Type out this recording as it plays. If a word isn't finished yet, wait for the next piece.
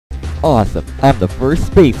Awesome. I'm the first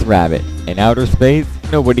space rabbit. In outer space,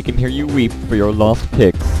 nobody can hear you weep for your lost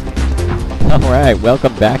pics. Alright,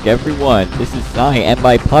 welcome back everyone. This is Sai, and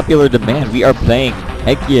by popular demand, we are playing,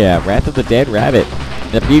 heck yeah, Wrath of the Dead Rabbit.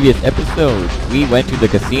 In the previous episode, we went to the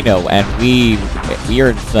casino, and we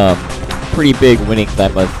earned some pretty big winnings, I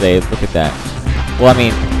must say. Look at that. Well, I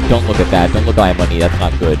mean, don't look at that. Don't look at my money. That's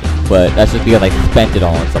not good. But that's just because I spent it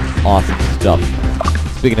all on some awesome stuff.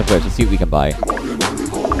 Speaking of which, let's see what we can buy.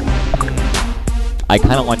 I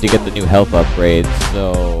kind of wanted to get the new health upgrade,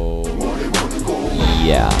 so...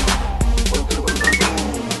 yeah.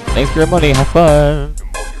 Thanks for your money. Have fun.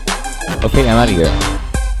 Okay, I'm out of here.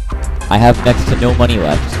 I have next to no money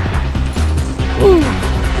left. Woo!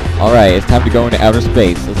 Alright, it's time to go into outer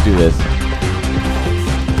space. Let's do this.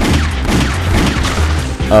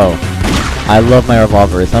 Oh. I love my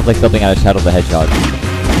revolver. It sounds like something out of Shadow the Hedgehog.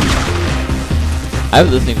 I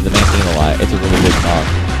was listening to the main theme a lot. It's a really good song.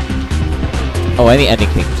 Oh, and the ending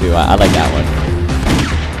theme too. I like that one.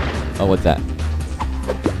 Oh, what's that?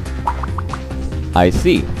 I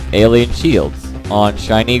see. Alien shields on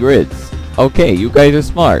shiny grids. Okay, you guys are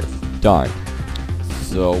smart. Darn.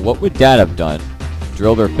 So, what would Dad have done?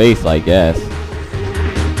 Drilled her face, I guess.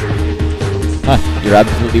 Huh, you're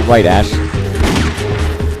absolutely right, Ash.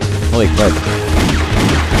 Holy crap.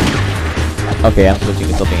 Okay, I'm switching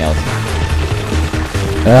to something else.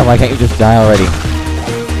 Why can't you just die already?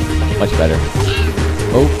 Much better.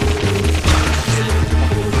 Oh.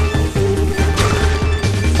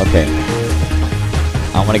 Okay.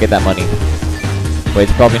 I want to get that money. But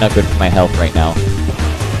it's probably not good for my health right now.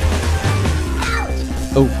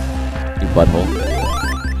 Oh. You butthole.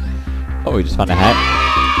 Oh, we just found a hat.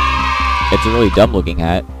 It's a really dumb looking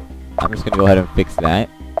hat. I'm just going to go ahead and fix that.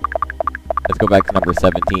 Let's go back to number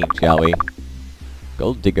 17, shall we?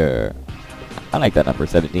 Gold digger. I like that number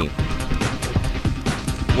 17.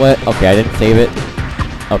 What? Okay, I didn't save it.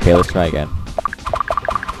 Okay, let's try again.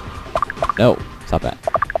 No, stop that.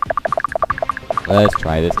 Let's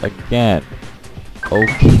try this again.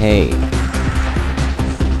 Okay.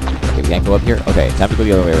 Okay, we can't go up here? Okay, time to go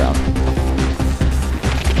the other way around.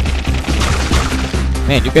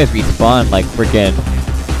 Man, you guys respawn like freaking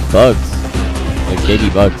bugs. Like baby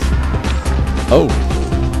bugs. Oh.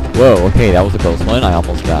 Whoa, okay, that was a close one. I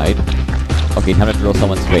almost died. Okay, time to drill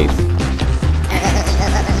someone's face.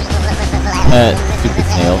 Stupid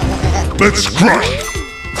snail. Let's crush!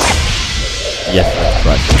 Yes, let's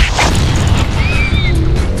crush.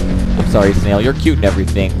 I'm sorry, snail. You're cute and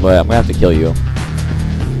everything, but I'm gonna have to kill you.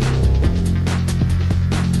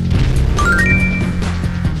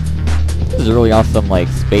 This is a really awesome, like,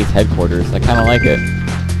 space headquarters. I kinda like it.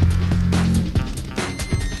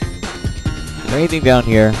 Is there anything down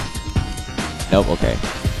here? Nope, okay.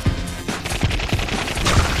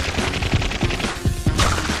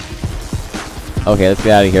 Okay, let's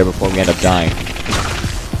get out of here before we end up dying.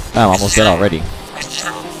 Oh, I'm almost dead already.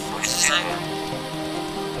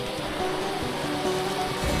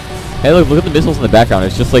 Hey, look at the missiles in the background.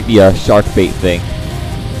 It's just like the shark bait thing.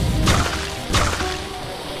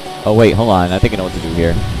 Oh, wait, hold on. I think I know what to do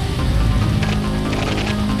here.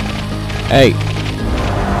 Hey!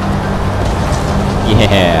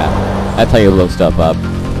 Yeah! That's how you blow stuff up.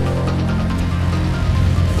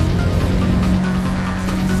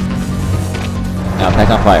 Now attack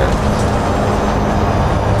on fire.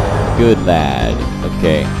 Good lad.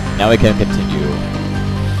 Okay, now we can continue.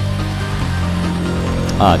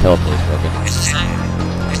 Ah, teleport is broken.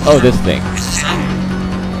 Oh, this thing.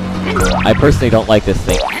 I personally don't like this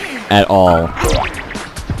thing at all.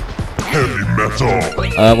 Heavy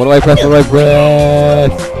metal! What do I press? What do I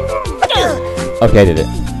press? Okay, I did it.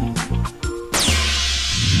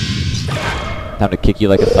 Time to kick you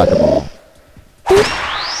like a soccer ball.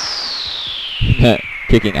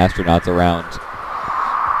 Kicking astronauts around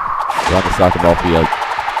the soccer ball field.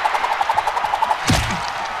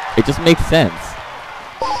 It just makes sense.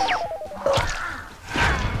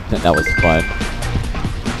 That was fun.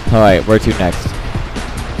 Alright, where to next?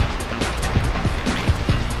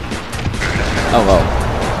 Oh, well.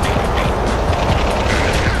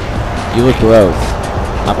 You look gross.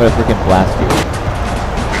 I'm gonna freaking blast you.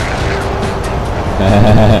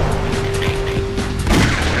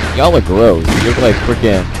 Y'all look gross. You look like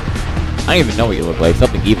freaking... I don't even know what you look like.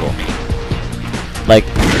 Something evil. Like,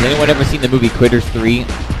 has anyone ever seen the movie Critters 3?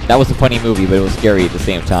 That was a funny movie, but it was scary at the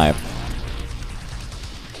same time.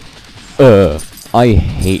 I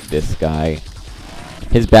hate this guy.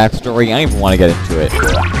 His backstory, I don't even want to get into it.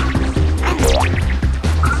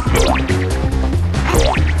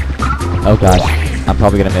 Oh gosh, I'm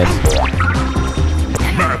probably gonna miss.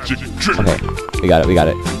 Magic trick. Okay, we got it, we got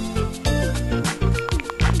it.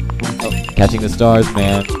 Catching the stars,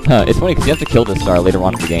 man. Huh, it's funny because you have to kill the star later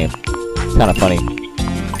on in the game. It's kind of funny.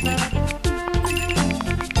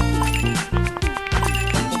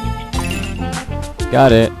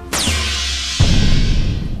 Got it.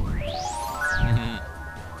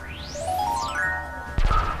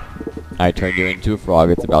 I turned you into a frog.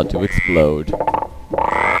 It's about to explode.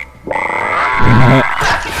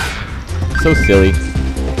 So silly.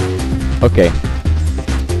 Okay.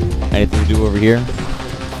 Anything to do over here?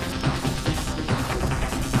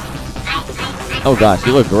 Oh gosh,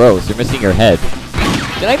 you look gross. You're missing your head.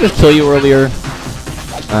 Did I just kill you earlier?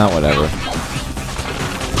 Ah, whatever.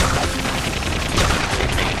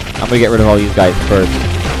 I'm gonna get rid of all these guys first.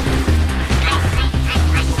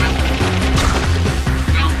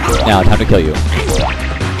 Now, time to kill you.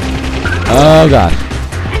 Oh gosh.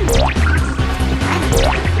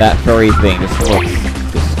 That furry thing just looks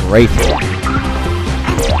disgraceful.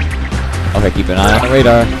 Okay, keep an eye on the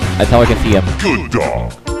radar. That's how I can see him. Good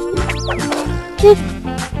dog.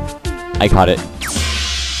 I caught it.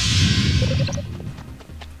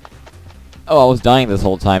 Oh, I was dying this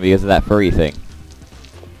whole time because of that furry thing.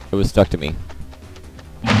 It was stuck to me.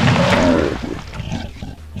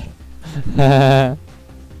 Okay,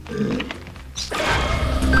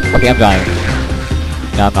 I'm dying.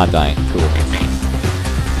 No, I'm not dying. Cool.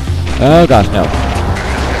 Oh gosh, no.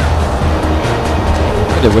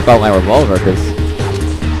 I'm going to whip out my revolver because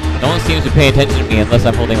no one seems to pay attention to me unless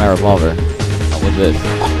I'm holding my revolver. What was this?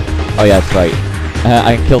 Oh yeah, that's right.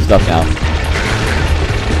 I can kill stuff now.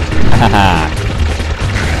 Haha.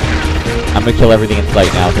 I'm gonna kill everything in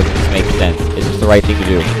sight now because it just makes sense. It's just the right thing to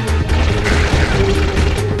do.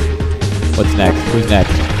 What's next? Who's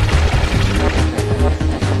next?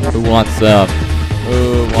 Who wants some?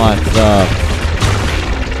 Who wants some?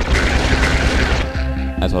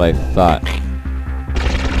 That's what I thought.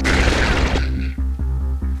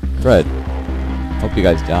 Fred. Hope you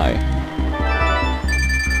guys die.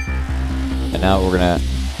 And now I'm gonna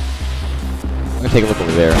take a look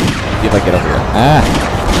over there. See if I can get over here. Ah!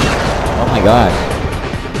 Oh my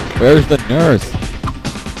gosh. Where's the nurse?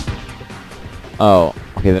 Oh,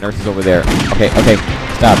 okay, the nurse is over there. Okay, okay.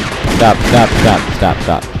 Stop. Stop, stop, stop, stop,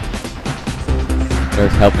 stop.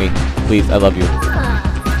 Nurse, help me. Please, I love you.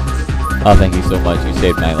 Oh, thank you so much. You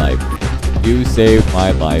saved my life. You saved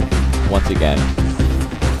my life. Once again.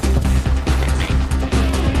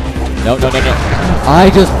 No, no, no, no.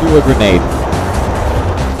 I just threw a grenade.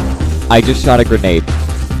 I just shot a grenade.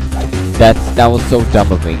 That was so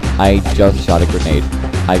dumb of me. I just shot a grenade.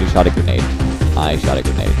 I just shot a grenade. I shot a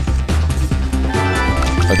grenade.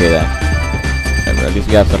 Okay then. Whatever, at least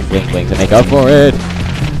we have some bling bling to make up for it.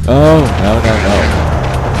 Oh, no, no, no.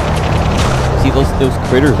 See, those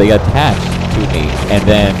critters, they attach to me. And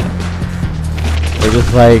then they're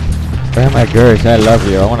just like, oh my gosh, I love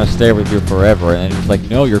you. I want to stay with you forever. And then it's like,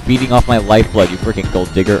 no, you're feeding off my lifeblood, you freaking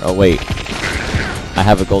gold digger. Oh, wait. I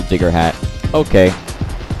have a gold digger hat. Okay.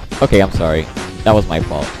 Okay, I'm sorry. That was my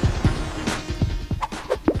fault.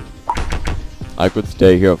 I could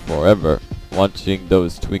stay here forever, watching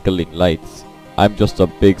those twinkling lights. I'm just a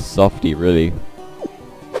big softie, really.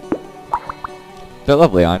 They're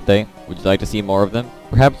lovely, aren't they? Would you like to see more of them?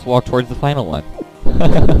 Perhaps walk towards the final one.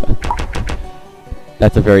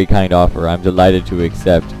 That's a very kind offer. I'm delighted to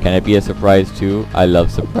accept. Can it be a surprise too? I love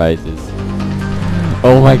surprises.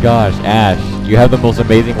 Oh my gosh, Ash. You have the most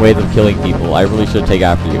amazing ways of killing people. I really should take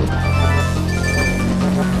after you.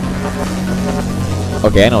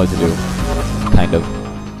 Okay, I know what to do. Kind of.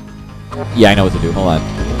 Yeah, I know what to do. Hold on.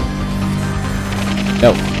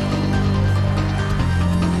 No.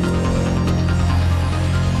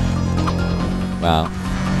 Wow.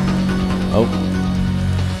 Oh.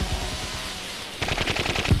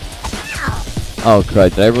 Oh,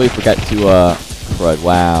 crud. Did I really forget to, crud.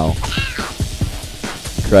 Wow.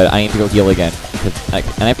 Crud. I need to go heal again.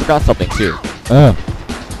 And I forgot something, too. Ugh.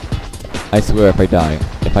 I swear if I die,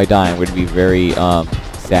 I'm going to be very,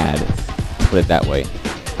 sad. Let's put it that way.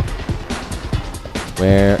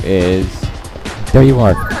 Where is... There you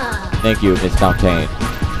are. Thank you, Miss Fontaine.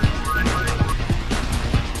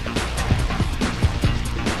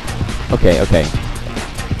 Okay, okay.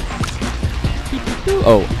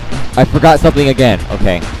 Oh, I forgot something again.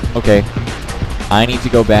 Okay, okay. I need to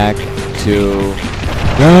go back to...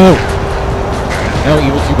 No! No,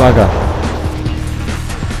 evil Chewbacca.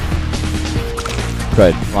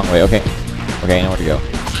 Good, wrong way. Okay. Okay, I know where to go.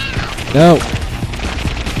 No!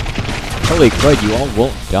 Holy crud, you all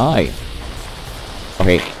won't die.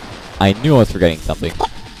 Okay, I knew I was forgetting something.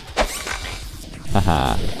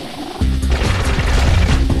 Haha.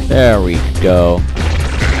 There we go.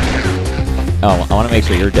 Oh, I want to make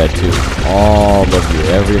sure you're dead too. All of you,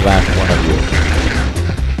 every last one of you.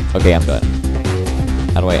 Okay, I'm done.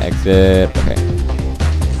 How do I exit? Okay.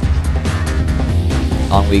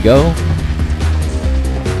 On we go.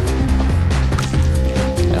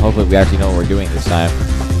 And hopefully we actually know what we're doing this time.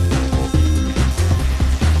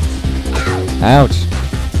 Ouch!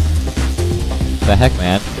 What the heck,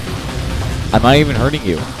 man? I'm not even hurting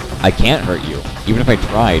you. I can't hurt you, even if I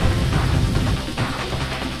tried.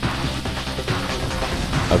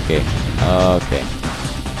 Okay. Okay.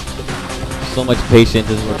 So much patience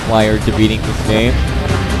is required to beating this game.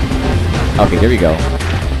 Okay, here we go.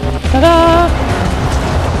 Ta-da!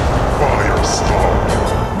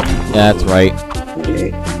 Firestorm. That's right.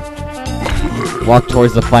 Walk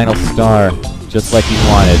towards the final star, just like you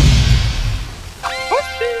wanted.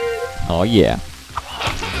 Oh yeah.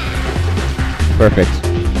 Perfect.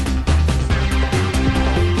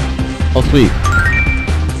 Oh sweet.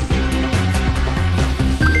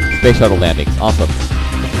 Space shuttle landings. Awesome.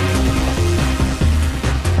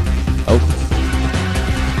 Oh.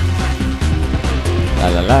 La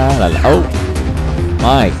la la la la. Oh!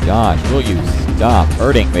 My gosh, will you stop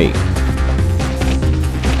hurting me?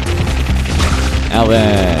 Now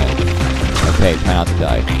then. Okay, try not to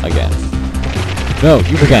die. Again. No,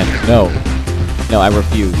 you again. No. No, I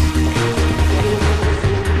refuse.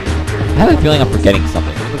 I have a feeling I'm forgetting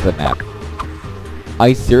something. Look at the map.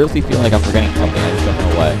 I seriously feel like I'm forgetting something. I just don't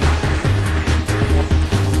know what.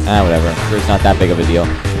 Ah, whatever. I'm sure it's not that big of a deal.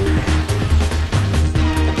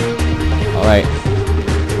 Alright.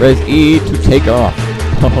 Press E to take off.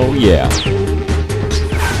 Oh, yeah.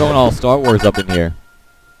 We're going all Star Wars up in here.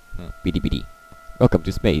 Beady beady. Welcome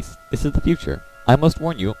to space. This is the future. I must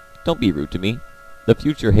warn you, don't be rude to me. The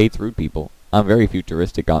future hates rude people. I'm very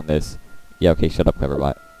futuristic on this. Yeah, okay, shut up,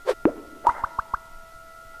 Cleverbot.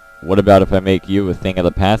 What about if I make you a thing of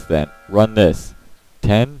the past then? Run this.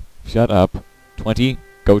 10, shut up. 20,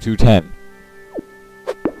 go to 10.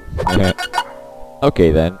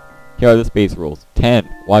 Okay then. Here are the space rules. 10,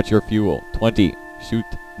 watch your fuel. 20, shoot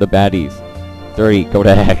the baddies. 30, go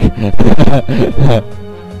to heck.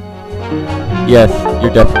 Yes,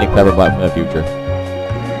 you're definitely Cleverbot from the future.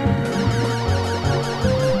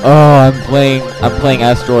 Oh, I'm playing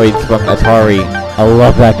Asteroids from Atari. I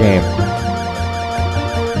love that game.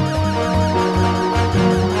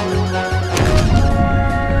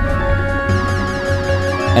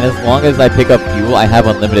 And as long as I pick up fuel, I have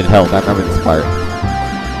unlimited health. I remember this part.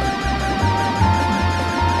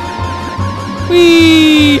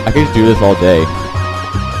 Whee! I could just do this all day.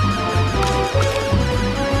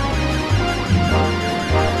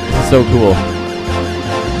 This is so cool.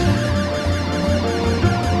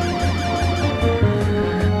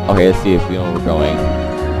 Okay, let's see if we know where we're going.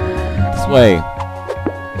 This way.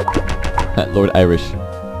 Lord Irish.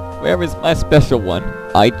 Where is my special one?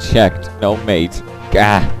 I checked. No, mate.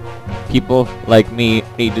 Gah. People like me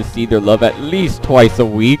need to see their love at least twice a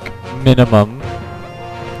week. Minimum.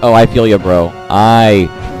 Oh, I feel ya, bro. I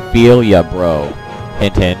feel ya, bro.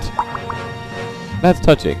 Hint, hint. That's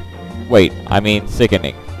touching. Wait, I mean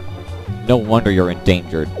sickening. No wonder you're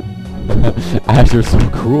endangered. Ash, you're so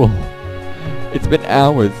cruel. It's been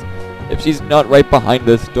hours. If she's not right behind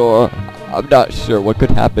this door, I'm not sure what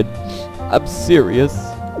could happen. I'm serious.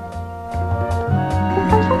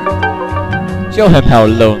 Show him how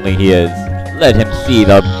lonely he is. Let him see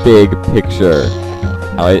the big picture.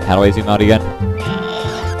 How do I zoom out again?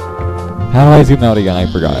 How do I zoom out again? I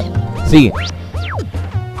forgot. See.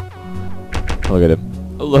 Look at him.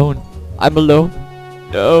 Alone. I'm alone.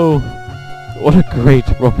 No. What a great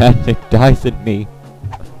romantic dies in me.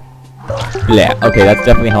 Blah. Okay, that's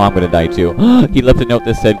definitely how I'm gonna die too. He left a note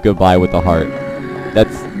that said goodbye with a heart.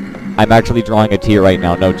 I'm actually drawing a tear right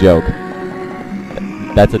now, no joke.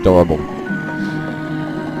 That's adorable.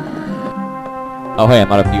 Oh hey,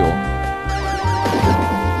 I'm out of fuel.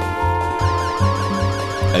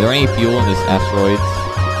 Are there any fuel in this asteroids?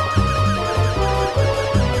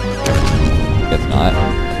 Guess not.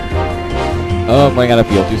 Oh, I'm running out of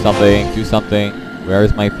fuel. Do something. Do something. Where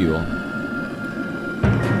is my fuel?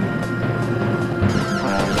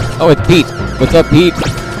 Oh, it's Pete! What's up, Pete?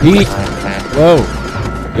 Pete! Whoa!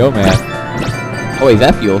 Yo, man. Oh, wait, is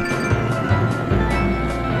that fuel?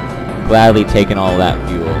 Gladly taking all that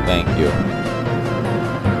fuel. Thank you.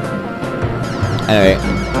 Anyway.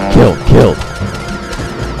 Kill.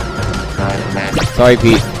 Sorry,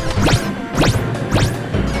 Pete.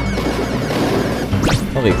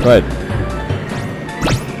 Holy crud.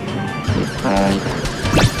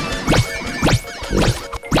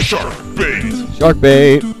 Shark bait! Shark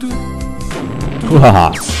bait! Wahaha.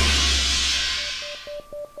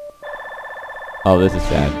 Oh, this is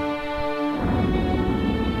sad.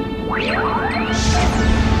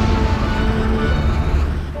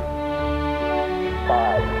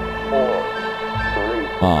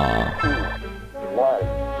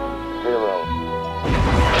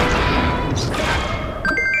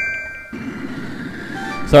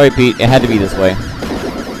 Sorry, Pete. It had to be this way.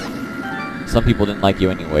 Some people didn't like you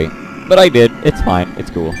anyway. But I did. It's fine. It's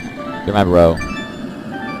cool. You're my bro.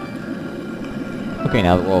 Okay,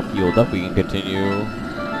 now that we're all fueled up, we can continue.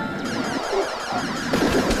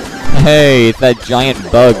 Hey, it's that giant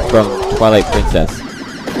bug from Twilight Princess.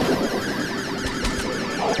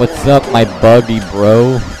 What's up, my buggy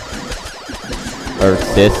bro? Or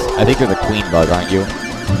sis. I think you're the queen bug, aren't you?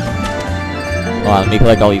 Hold on, let me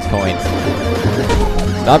collect all these coins.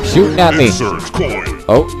 Stop shooting at me! Insert coin.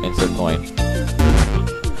 Oh, insert coin.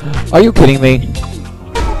 Are you kidding me?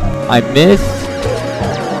 I missed?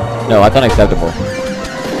 No, that's unacceptable.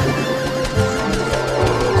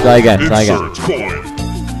 Try again, try again. Insert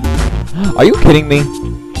coin. Are you kidding me?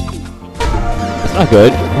 That's not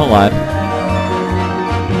good. Hold on.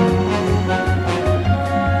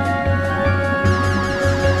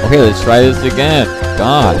 Okay, let's try this again.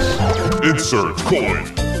 Gosh. Insert coin.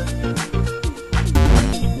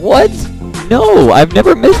 What? No, I've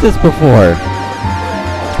never missed this before.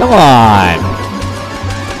 Come on.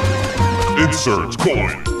 Insert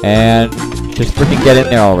coin. And just freaking get in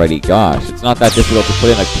there already. Gosh, it's not that difficult to put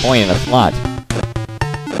in a coin in a slot.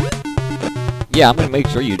 Yeah, I'm gonna make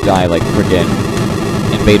sure you die like frickin'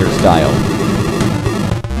 Invader style.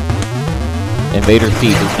 Invader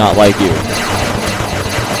C does not like you.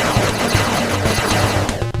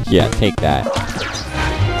 Yeah, take that.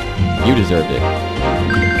 You deserved it.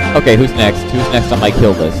 Okay, who's next? Who's next on my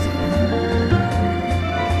kill list?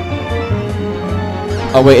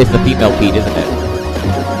 Oh wait, it's the female Pete, isn't it?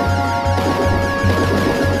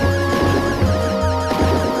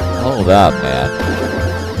 Hold up, man.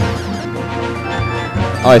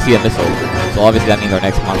 Oh, I see a missile. So obviously that means our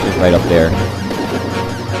next monster is right up there.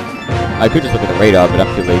 I could just look at the radar, but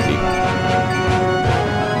I'm too lazy.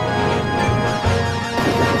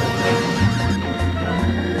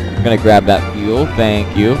 I'm gonna grab that fuel,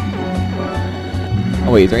 thank you.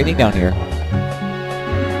 Oh wait, is there anything down here?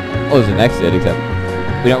 Oh, there's an exit, except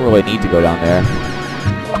we don't really need to go down there.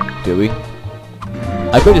 Do we?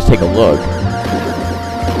 I could just take a look.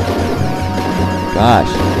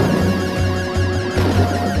 Gosh.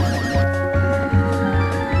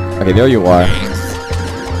 Okay, there you are.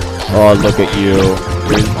 Oh, look at you.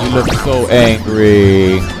 You look so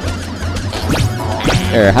angry.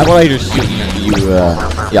 Here, how about I just shoot you,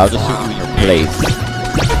 yeah, I'll just shoot you in your place.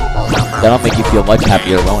 That'll make you feel much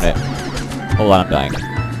happier, won't it? Hold on, I'm dying.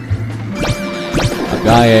 I'm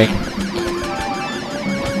dying.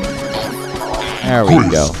 There we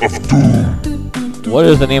go. What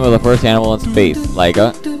is the name of the first animal in space?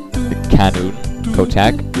 Liga? The Canoon?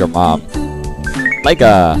 Kotak? Your mom?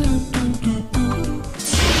 Liga!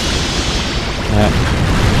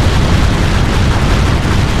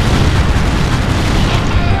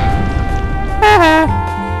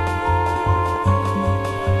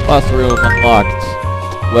 Boss room unlocked.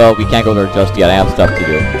 Well, we can't go there just yet. I have stuff to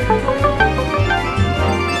do.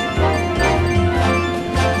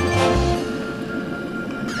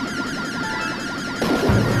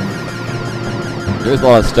 There's a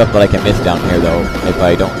lot of stuff that I can miss down here, though, if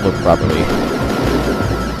I don't look properly.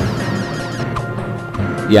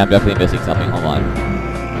 Yeah, I'm definitely missing something. Hold on.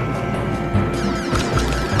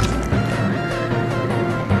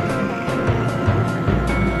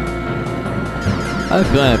 I have a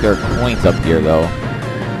feeling that there are coins up here, though.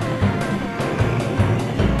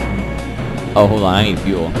 Oh, hold on. I need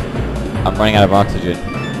fuel. I'm running out of oxygen.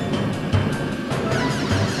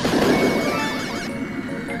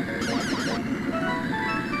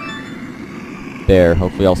 There.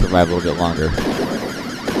 Hopefully I'll survive a little bit longer.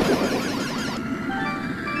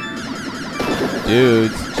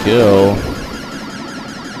 Dudes, chill.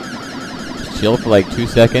 Just chill for like 2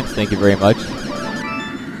 seconds. Thank you very much.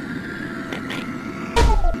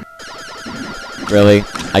 Really?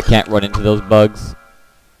 I can't run into those bugs?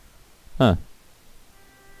 Huh.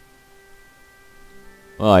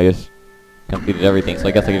 Well, I just completed everything, so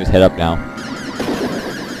I guess I can just head up now.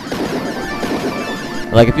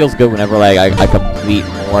 Like, it feels good whenever, like, I complete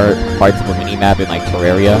more parts of a mini-map in, like,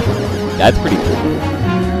 Terraria. That's pretty cool.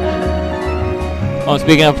 Oh,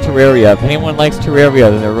 speaking of Terraria, if anyone likes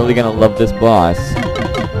Terraria, then they're really gonna love this boss.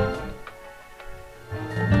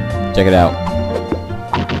 Check it out.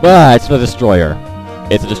 But it's the destroyer.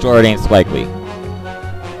 It's a destroyer named Spikely.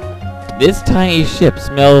 This tiny ship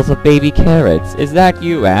smells of baby carrots. Is that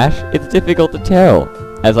you, Ash? It's difficult to tell,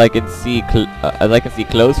 as I can see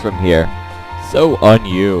close from here. So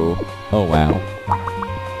un-you. Oh wow.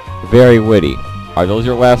 Very witty. Are those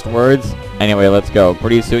your last words? Anyway, let's go.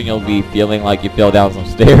 Pretty soon you'll be feeling like you fell down some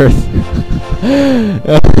stairs.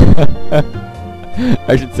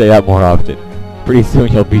 I should say that more often. Pretty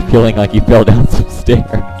soon you'll be feeling like you fell down some stairs.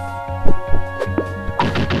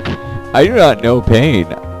 I do not know pain.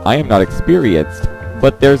 I am not experienced.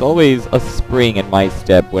 But there's always a spring in my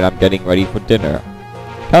step when I'm getting ready for dinner.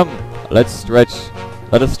 Come, let us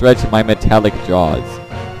stretch my metallic jaws.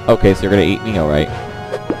 Okay, so you're gonna eat me, alright.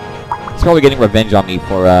 He's probably getting revenge on me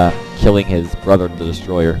for, killing his brother, the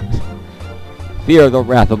Destroyer. Fear the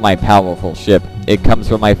wrath of my powerful ship. It comes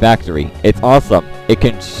from my factory. It's awesome. It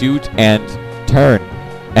can shoot and turn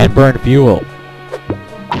and burn fuel.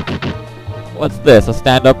 What's this, a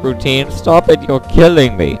stand-up routine? Stop it, you're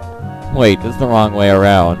killing me. Wait, this is the wrong way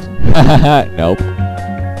around. Nope.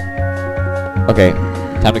 Okay,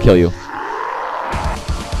 time to kill you.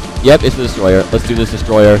 Yep, it's the Destroyer. Let's do this,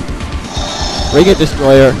 Destroyer. Bring it,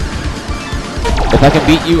 Destroyer. If I can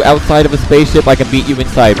beat you outside of a spaceship, I can beat you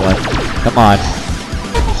inside one. Come on.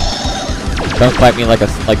 Don't fight me like a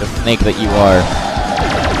snake that you are.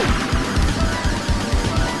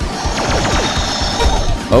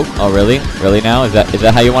 Oh, really? Really now? Is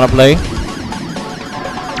that how you want to play?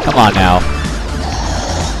 Come on now.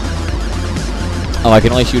 Oh, I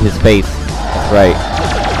can only shoot his face. That's right.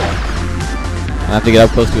 I have to get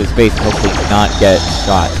up close to his face and hopefully not get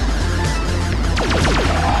shot.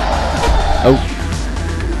 Oh.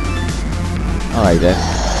 Alright then.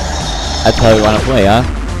 That's how we want to play, huh?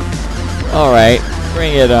 Alright,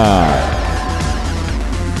 bring it on.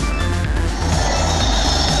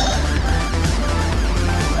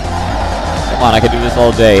 Come on, I can do this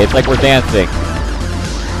all day. It's like we're dancing.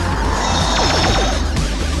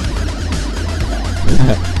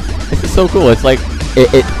 This is so cool. It's like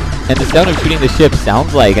and the sound of shooting the ship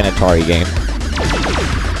sounds like an Atari game.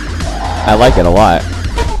 I like it a lot.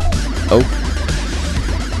 Oh.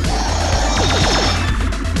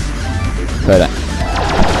 But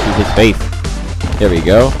shoot his face. There we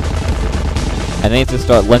go. And then he needs to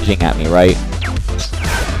start lunging at me, right?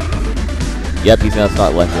 Yep, he's gonna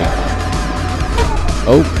start lunging.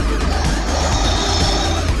 Oh.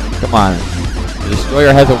 Come on. The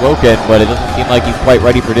Destroyer has awoken, but it doesn't seem like he's quite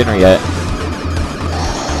ready for dinner yet.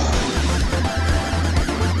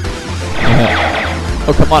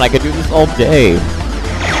 Oh, come on, I could do this all day.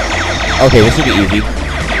 Okay, this should be easy.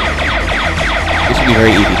 This should be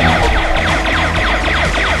very easy now.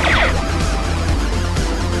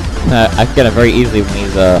 I can get him very easily when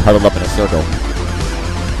he's huddled up in a circle.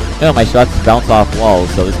 You know, my shots bounce off walls,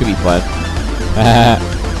 so this could be fun.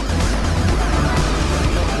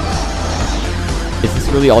 Is this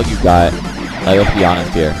really all you got? Let's be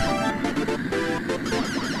honest here.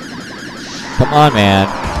 Come on, man.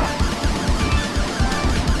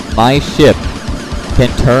 My ship can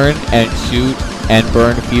turn and shoot and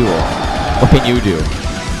burn fuel. What can you do?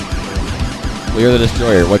 Well, you're the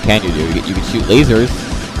Destroyer. What can you do? You can shoot lasers.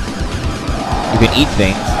 You can eat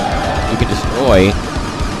things. You can destroy.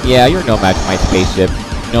 Yeah, you're no match for my spaceship.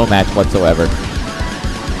 No match whatsoever.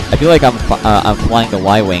 I feel like I'm flying the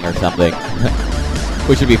Y-Wing or something.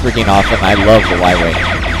 Which would be freaking awesome. I love the Y-Wing.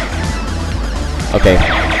 Okay.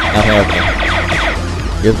 Now my opening.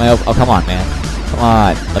 Here's my opening. Oh, come on, man. Come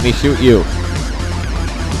on. Let me shoot you.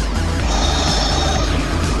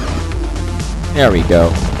 There we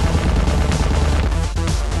go.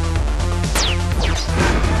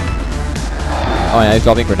 Oh, yeah, he's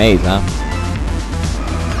dropping grenades, huh?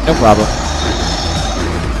 No problem.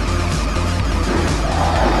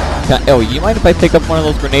 Oh, you mind if I pick up one of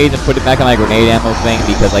those grenades and put it back on my grenade ammo thing?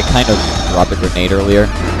 Because I kind of dropped a grenade earlier.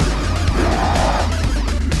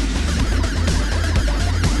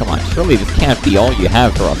 Come on, surely this can't be all you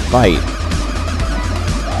have for a fight.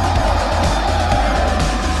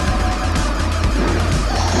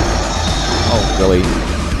 Oh, really?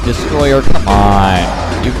 Destroyer, come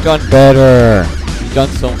on. You've done better. You've done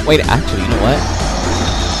so... Wait, actually, you know what?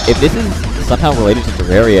 If this is somehow related to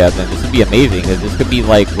Terraria, then this would be amazing, because this could be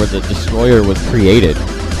like where the Destroyer was created.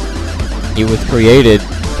 It was created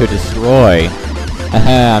to destroy.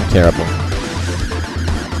 I'm terrible.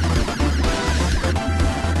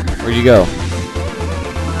 Where'd you go?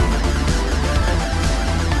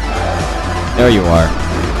 There you are.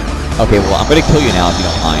 Okay, well, I'm gonna kill you now if you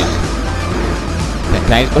don't mind.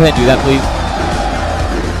 Can I go ahead and do that, please?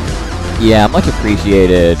 Yeah, much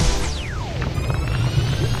appreciated.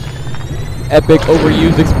 Epic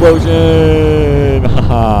overused explosion!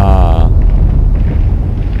 Haha.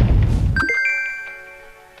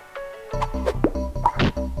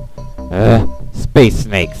 Space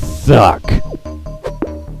snakes suck!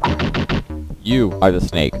 You are the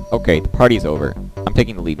snake. Okay, the party's over. I'm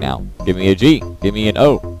taking the lead now. Give me a G. Give me an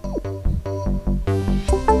O.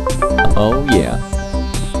 Oh yeah.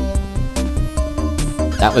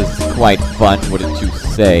 That was quite fun, wouldn't you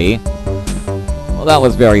say? Well, that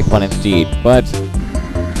was very fun indeed, but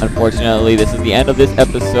unfortunately, this is the end of this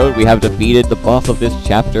episode. We have defeated the boss of this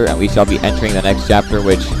chapter, and we shall be entering the next chapter,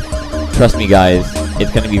 which, trust me guys,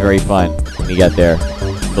 it's going to be very fun when we get there.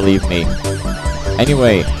 Believe me.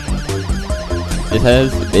 Anyway, this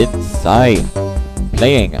has been Sai,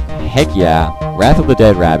 playing, heck yeah, Wrath of the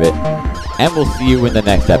Dead Rabbit, and we'll see you in the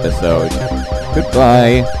next episode.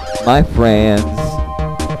 Goodbye, my friends.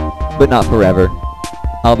 But not forever.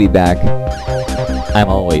 I'll be back. I'm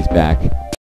always back.